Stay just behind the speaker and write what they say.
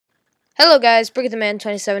Hello guys, Brick the Man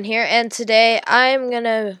 27 here, and today I'm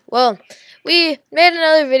gonna, we made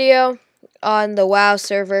another video on the WoW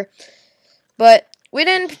server, but we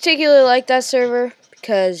didn't particularly like that server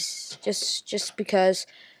because, just because.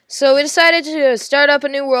 So we decided to start up a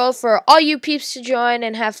new world for all you peeps to join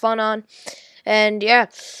and have fun on, and yeah.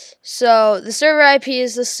 So the server IP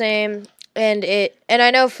is the same, and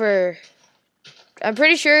I know I'm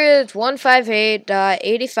pretty sure it's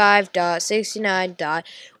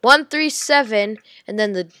 158.85.69.137, and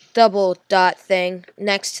then the double dot thing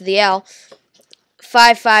next to the L,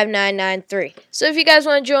 55993. So if you guys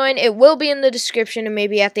want to join, it will be in the description and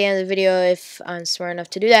maybe at the end of the video if I'm smart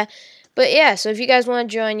enough to do that. But yeah, so if you guys want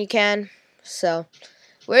to join, you can. So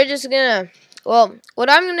we're just gonna, what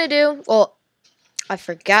I'm gonna do, I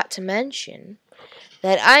forgot to mention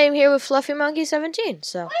that I am here with Fluffy Monkey 17.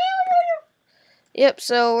 So. Yep,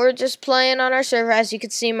 so we're just playing on our server. As you can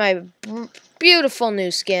see, my beautiful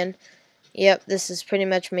new skin. Yep, this is pretty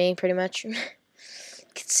much me, pretty much. You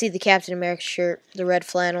can see the Captain America shirt, the red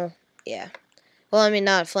flannel. Yeah. Well, I mean,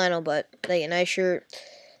 not flannel, but like a nice shirt.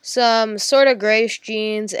 Some sort of grayish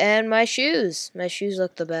jeans, and my shoes. My shoes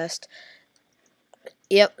look the best.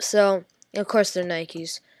 Yep, so, of course, they're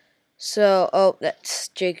Nikes. So, that's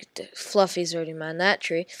Fluffy's already mined that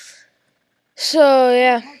tree. So,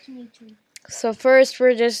 yeah. So first,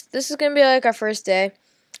 this is going to be like our first day,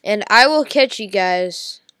 and I will catch you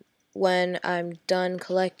guys when I'm done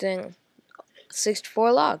collecting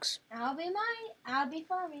 64 logs. I'll be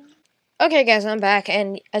farming. Okay guys, I'm back,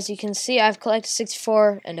 and as you can see, I've collected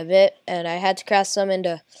 64 and a bit, and I had to craft some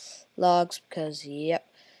into logs because, yep.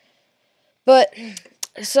 But,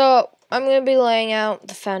 so, I'm going to be laying out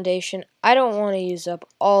the foundation. I don't want to use up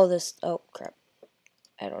all this. Oh, crap.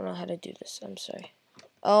 I don't know how to do this. I'm sorry.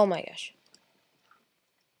 Oh my gosh.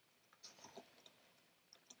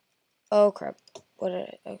 Oh crap.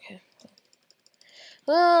 Okay.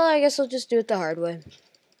 Well, I guess I'll just do it the hard way.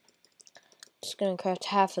 Just gonna craft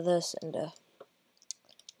half of this into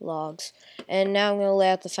logs. And now I'm gonna lay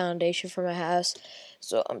out the foundation for my house.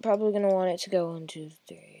 So I'm probably gonna want it to go 1, 2,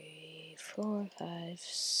 3, 4, 5,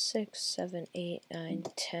 6, 7, 8, 9,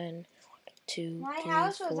 10, 2, My 3,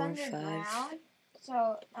 house 4, was 5. underground,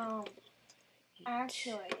 so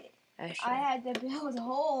actually I had to build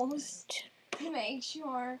holes to make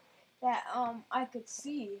sure that I could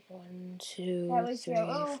see. 1, 2, that was 3,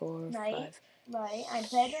 4, 5. Right. I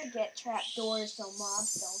better get trap doors so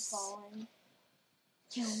mobs don't fall in.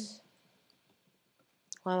 Kill me.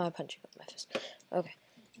 Why am I punching with my fist? Okay,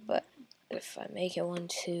 but if I make it 1,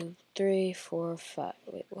 2, 3, 4, 5.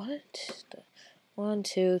 Wait, what? 1,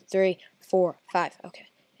 2, 3, 4, 5. Okay,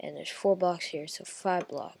 and there's 4 blocks here, so 5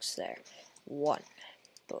 blocks there. 1.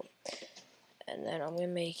 Boom. And then I'm gonna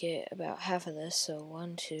make it about half of this, so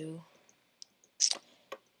 1, 2,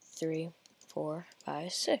 3, 4,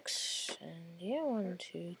 5, 6. And yeah, 1,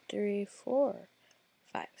 2, 3, 4,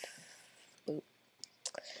 5. Boop.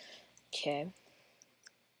 Okay.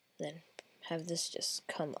 Then have this just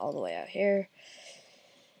come all the way out here.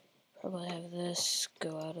 Probably have this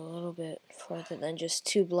go out a little bit further than just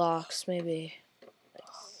 2 blocks, maybe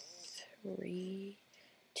like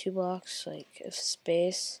 2 blocks like of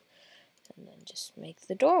space, and then just make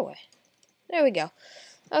the doorway. There we go.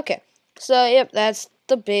 Okay, so yep, that's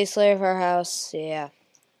the base layer of our house. Yeah.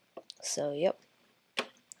 So yep.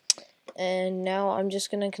 And now I'm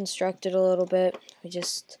just gonna construct it a little bit. I'm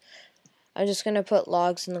just gonna put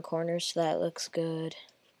logs in the corners so that it looks good.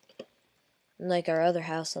 Like our other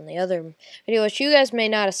house on the other video, which you guys may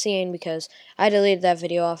not have seen because I deleted that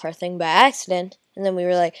video off our thing by accident, and then we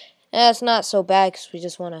were like, it's not so bad because we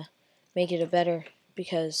just want to make it a better,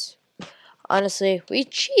 because honestly, we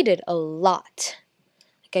cheated a lot.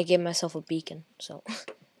 Like, I gave myself a beacon, so.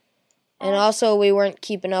 And also, we weren't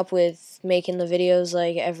keeping up with making the videos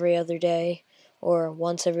like every other day or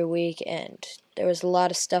once every week, and there was a lot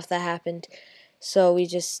of stuff that happened, so we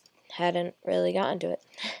just hadn't really gotten to it.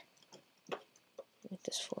 Make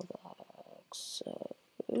this 4 blocks. So,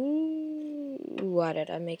 why did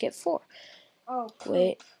I make it 4? Oh,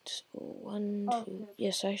 wait. 1, 2.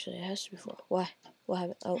 Yes, actually, it has to be 4. Why? What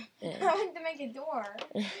happened? Oh, I had to make a door.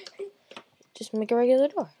 Just make a regular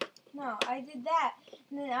door. No, I did that,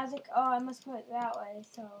 and then I was like, I must put it that way,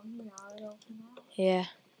 so it'll open out. Yeah.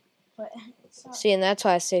 But see, and that's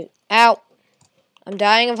why I say, ow! I'm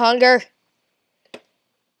dying of hunger.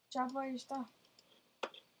 Drop all your stuff.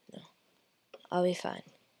 I'll be fine.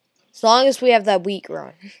 As long as we have that wheat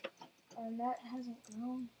growing. And that hasn't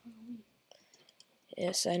grown for a week.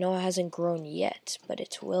 Yes, I know it hasn't grown yet, but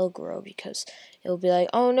it will grow because it'll be like,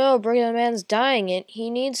 oh no, Brick the Man's dying. He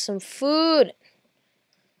needs some food.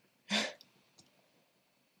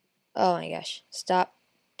 Oh my gosh. Stop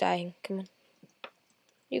dying. Come on.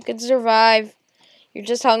 You can survive. You're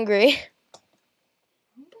just hungry.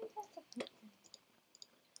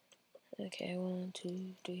 Okay, 1,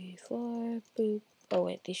 2, 3, 4. Boop. Oh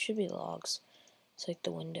wait, these should be logs. It's like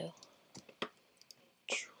the window.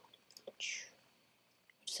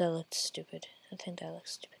 That looks stupid. I think that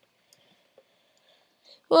looks stupid.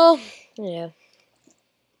 Well, yeah.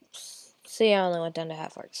 See, I only went down to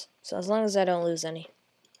half hearts. So as long as I don't lose any,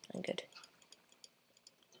 I'm good.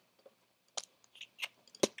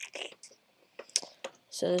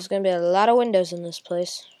 So there's gonna be a lot of windows in this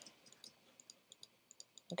place.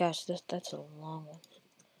 Gosh, that's a long one.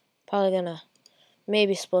 Probably gonna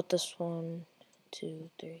maybe split this 1, 2,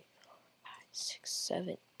 3, 4, 5, 6,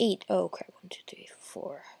 7, 8. Oh crap! 1, 2, 3,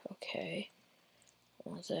 4. Okay.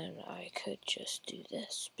 Well then I could just do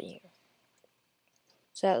this. Bam.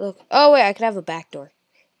 Does that look? Oh wait, I could have a back door.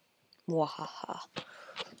 Wahaha.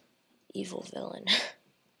 Evil villain.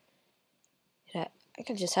 I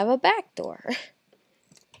could just have a back door.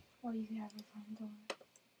 Or you could have a front door.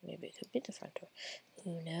 Maybe it could be the front door.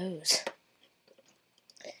 Who knows?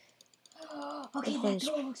 Okay, that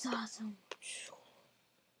door looks awesome.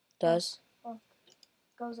 Does? Look.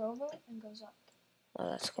 Goes over and goes up. Oh,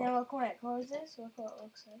 that's cool. Now look when it closes, look what it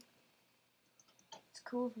looks like. It's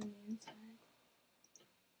cool from the inside.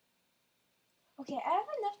 Okay, I have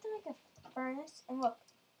enough to make a furnace, and look.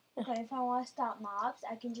 Okay, if I want to stop mobs,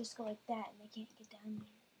 I can just go like that, and they can't get down there.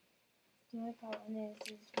 The only problem is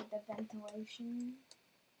with the ventilation,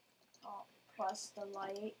 plus the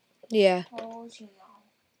light Yeah. holes, you know,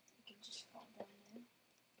 you can just fall down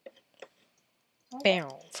there. Bam.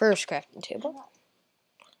 First crafting table.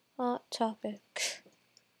 Hot topic.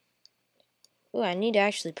 Ooh, I need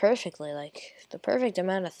actually perfectly, like, the perfect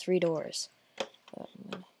amount of 3 doors. I'm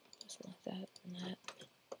gonna just like that and that.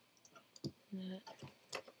 And that.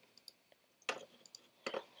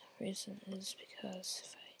 The reason is because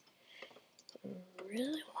if I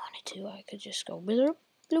really wanted to, I could just go bloop,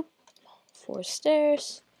 bloop. 4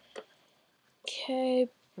 stairs. Okay,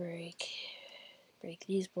 break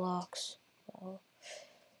these blocks.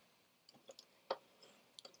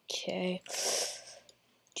 Okay.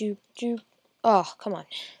 Joop, joop. Oh, come on.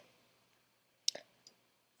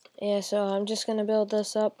 Yeah, so I'm just gonna build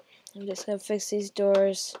this up. I'm just gonna fix these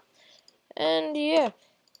doors. And yeah.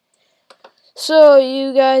 So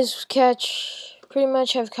you guys pretty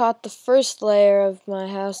much have caught the first layer of my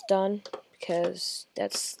house done. Because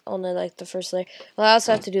that's only like the first layer. Well, I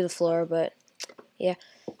also have to do the floor, but yeah.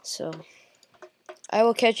 So I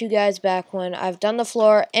will catch you guys back when I've done the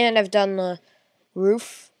floor and I've done the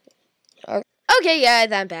roof. Okay, yeah,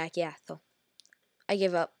 I'm back. Yeah, so I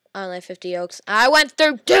give up. I only have 50 oaks. I went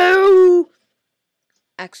through 2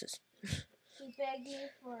 axes. He begged me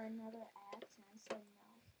for another axe, and I said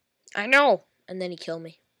no. I know. And then he killed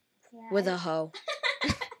me Yeah, with a hoe.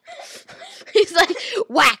 He's like,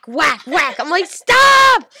 whack, whack, whack. I'm like,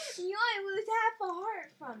 stop! You only lose half a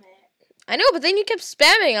heart from it. I know, but then you kept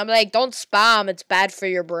spamming. I'm like, don't spam. It's bad for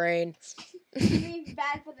your brain. You mean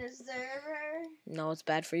bad for the server? No, it's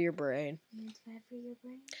bad for your brain. It's bad for your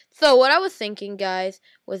brain. So what I was thinking, guys,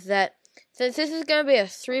 was that since this is gonna be a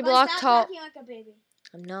 3-block tall. Stop talking like a baby.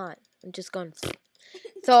 I'm not. I'm just going.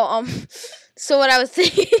 So so what I was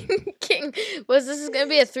thinking was this is gonna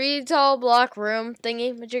be a 3 tall block room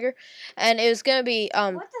thingy majigger, and it was gonna be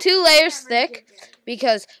 2 layers thick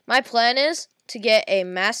because my plan is to get a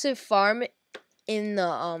massive farm in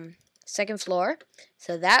the 2nd floor.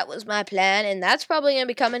 So that was my plan, and that's probably gonna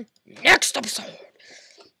be coming next episode.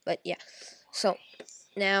 But yeah, so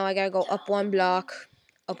now I gotta go up 1 block,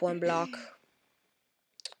 up 1 block.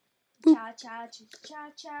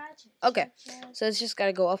 Okay, so it's just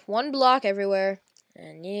gotta go up 1 block everywhere,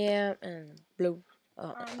 and yeah, and blue.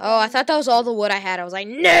 Oh, I thought that was all the wood I had. I was like,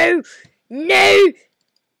 no, no.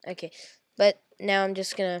 Okay, but now I'm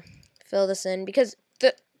just gonna fill this in because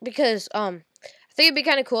I think it'd be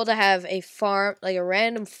kind of cool to have a farm, like a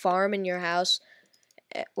random farm in your house,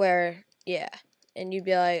 where and you'd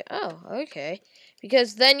be like, oh, okay,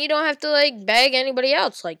 because then you don't have to like beg anybody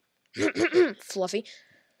else, like Fluffy,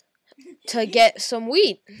 to get some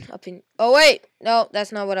wheat up in. Oh wait, no,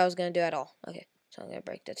 that's not what I was gonna do at all. Okay, so I'm gonna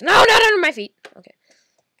break this. No, not under my feet. Okay,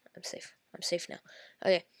 I'm safe. I'm safe now.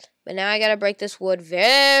 Okay, but now I gotta break this wood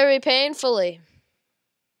very painfully.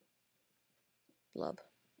 Blub.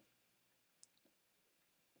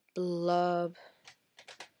 Blub.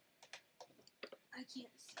 I can't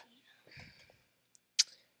see.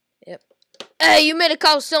 Yep. Hey, you made a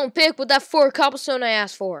cobblestone pick with that 4 cobblestone I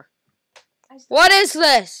asked for. What is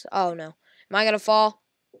this? Oh no. Am I gonna fall?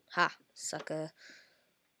 Ha, sucker.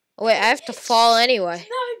 Oh wait, I have to fall anyway.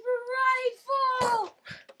 Sniper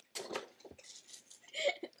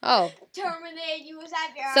Oh. Terminate, you was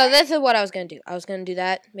at your So this is what I was going to do. I was going to do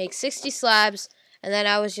that, make 60 slabs, and then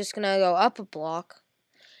I was just going to go up a block.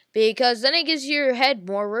 Because then it gives your head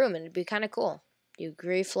more room, and it'd be kind of cool. Do you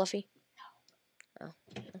agree, Fluffy? No.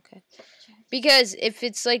 Oh, okay. Because if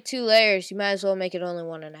it's like 2 layers, you might as well make it only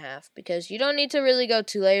 1.5. Because you don't need to really go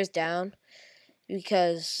 2 layers down.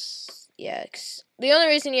 Because, yeah, the only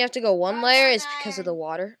reason you have to go 1 layer is because of the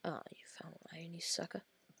water. Oh, you found iron, you sucker.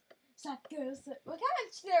 Suckers. Look how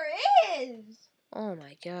much there is. Oh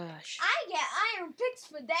my gosh. I get iron picks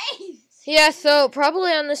for days. Yeah, so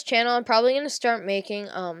probably on this channel, I'm probably going to start making,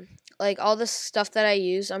 like, all this stuff that I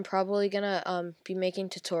use, I'm probably going to, be making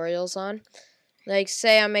tutorials on. Like,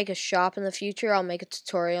 say I make a shop in the future, I'll make a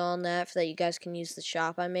tutorial on that so that you guys can use the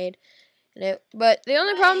shop I made. But the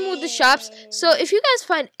only problem with the shops, so if you guys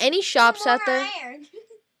find any shops out there...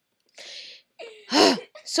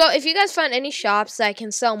 So, if you guys find any shops that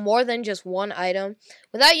can sell more than just 1 item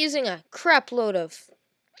without using a crap load of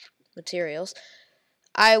materials,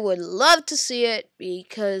 I would love to see it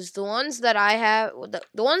because the ones that I have,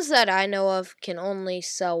 the ones that I know of can only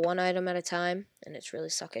sell 1 item at a time, and it's really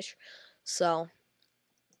suckish. So,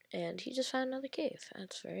 and he just found another cave.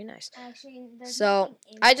 That's very nice. Actually, so,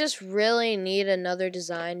 I just really need another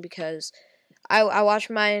design because I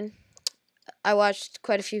watched mine. I watched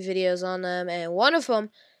quite a few videos on them, and one of them,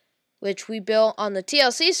 which we built on the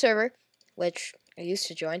TLC server, which I used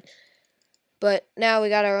to join, but now we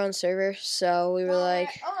got our own server, so we were like,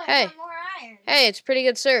 hey, it's a pretty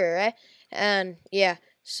good server, right? And, yeah,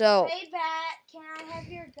 so... Hey, Bat, can I have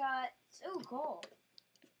your guts? Ooh, gold.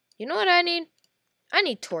 You know what I need? I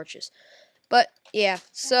need torches. But, yeah,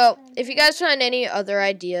 so if you guys find any other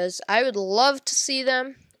ideas, I would love to see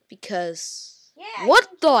them, because... Yeah,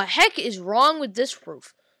 what the heck is wrong with this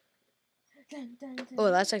roof? Dun, dun, dun. Oh,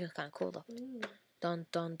 that's like kind of cool though. Ooh. Dun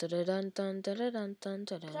dun dun dun dun dun dun dun dun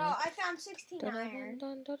dun. So I found 16 iron.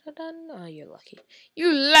 Dun, dun, dun, dun. Oh, you're lucky.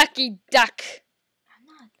 You lucky duck. I'm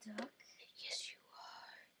not a duck. Yes, you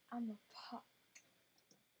are. I'm a puck.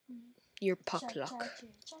 You're puck luck.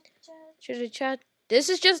 Cha-cha. This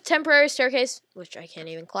is just a temporary staircase, which I can't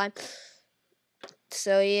even climb.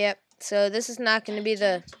 So, yeah. So, this is not going to be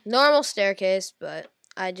the normal staircase, but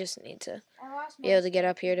I just need to be able to get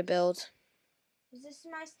up here to build. Is this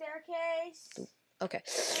my staircase? Okay.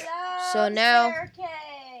 Hello, so now,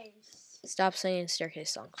 staircase. Stop singing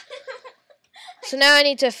staircase songs. So now I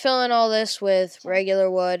need to fill in all this with regular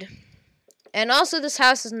wood. And also, this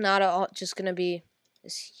house is not just going to be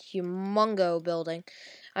this humongo building.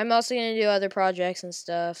 I'm also going to do other projects and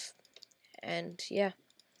stuff. And, yeah.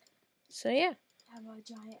 So, yeah. Have a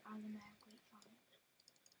giant automatic wheat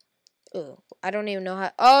farm. Ooh, I don't even know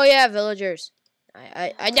how. Oh yeah, villagers.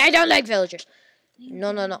 I don't like villagers.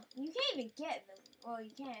 No. You can't even get them. Well,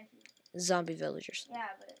 you can if you... Zombie villagers. Yeah,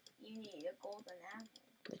 but you need a golden apple.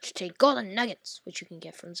 Which take golden nuggets, which you can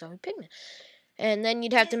get from zombie pigmen. And then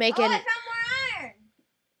you'd have to make it. I found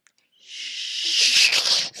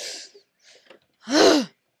more iron.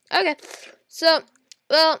 Okay, so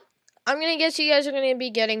I'm gonna guess you guys are gonna be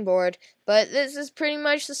getting bored, but this is pretty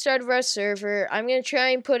much the start of our server. I'm gonna try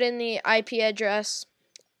and put in the IP address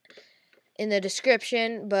in the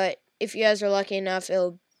description, but if you guys are lucky enough,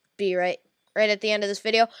 it'll be right at the end of this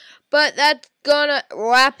video. But that's gonna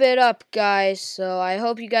wrap it up, guys. So I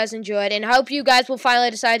hope you guys enjoyed, and I hope you guys will finally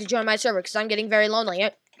decide to join my server, because I'm getting very lonely.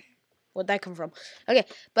 Where'd that come from? Okay,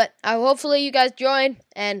 but hopefully you guys join,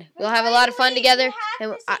 and we'll have a lot of fun together,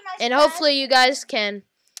 and hopefully you guys can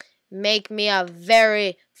make me a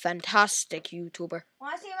very fantastic YouTuber.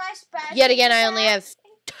 Want to see my special? Yet again, I only have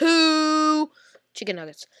 2 chicken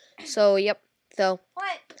nuggets. So, yep. So,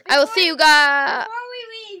 I will see you guys. Before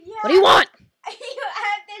we leave, What do you want? You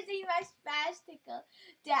have to see my spastic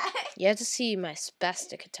attack. You have to see my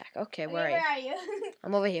spastic attack. Okay, where are you?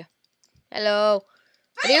 I'm over here. Hello.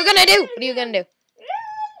 What are you gonna do? What are you gonna do?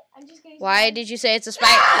 I'm just gonna Why did you say it's a spike?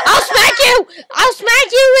 I'll smack you! I'll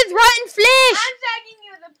smack you with rotten flesh! I'm smacking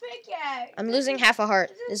you with a pickaxe. I'm losing half a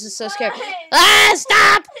heart. This is so scary. Ah,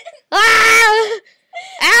 stop! Ah!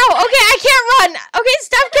 Ow! Okay, I can't run. Okay,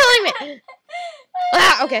 stop killing me.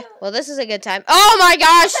 Ah, okay. Well, this is a good time. Oh my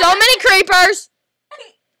gosh, so many creepers!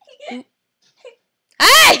 Hey!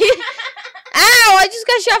 Ow! I just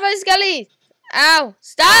got shot by Skelly. Ow!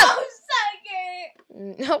 Stop! Oh,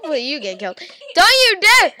 sucker! Hopefully you get killed. Don't you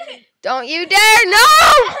dare! Don't you dare! No!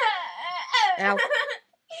 Ow.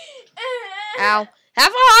 Ow.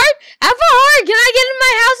 Have a heart! Have a heart! Can I get in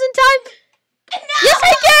my house in time? No. Yes,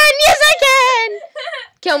 I can! Yes, I can!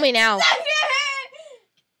 Kill me now.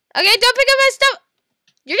 Okay, don't pick up my stuff.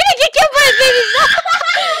 You're gonna get killed by a baby.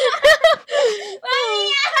 Let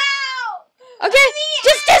me out! Okay,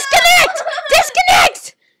 just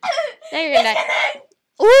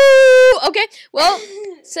Okay. Well,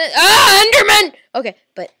 Enderman. Okay,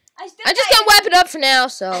 but I'm just gonna wrap it up for now.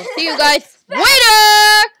 So see you guys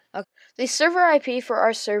later. Okay. The server IP for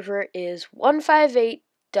our server is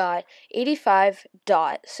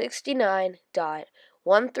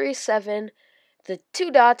 158.85.69.137. The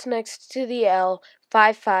 2 dots next to the L,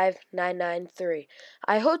 55993.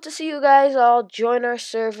 I hope to see you guys all join our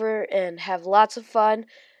server and have lots of fun.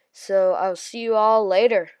 So I'll see you all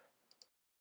later.